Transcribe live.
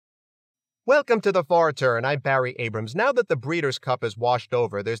Welcome to the Far Turn. I'm Barry Abrams. Now that the Breeders' Cup is washed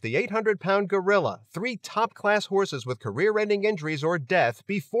over, there's the 800-pound gorilla, three top-class horses with career-ending injuries or death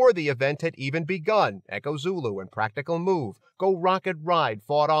before the event had even begun. Echo Zulu and Practical Move. Go Rocket Ride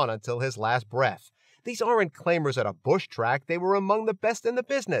fought on until his last breath. These aren't claimers at a bush track. They were among the best in the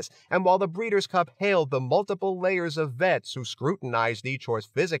business. And while the Breeders' Cup hailed the multiple layers of vets who scrutinized each horse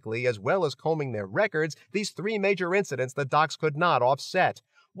physically as well as combing their records, these three major incidents the docs could not offset.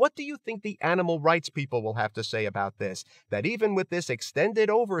 What do you think the animal rights people will have to say about this? That even with this extended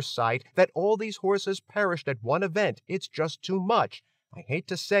oversight, that all these horses perished at one event, it's just too much. I hate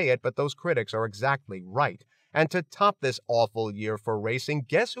to say it, but those critics are exactly right. And to top this awful year for racing,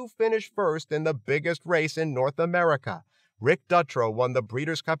 guess who finished first in the biggest race in North America? Rick Dutrow won the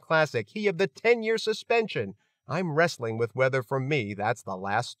Breeders' Cup Classic, he of the 10-year suspension. I'm wrestling with whether for me that's the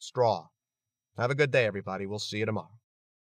last straw. Have a good day, everybody. We'll see you tomorrow.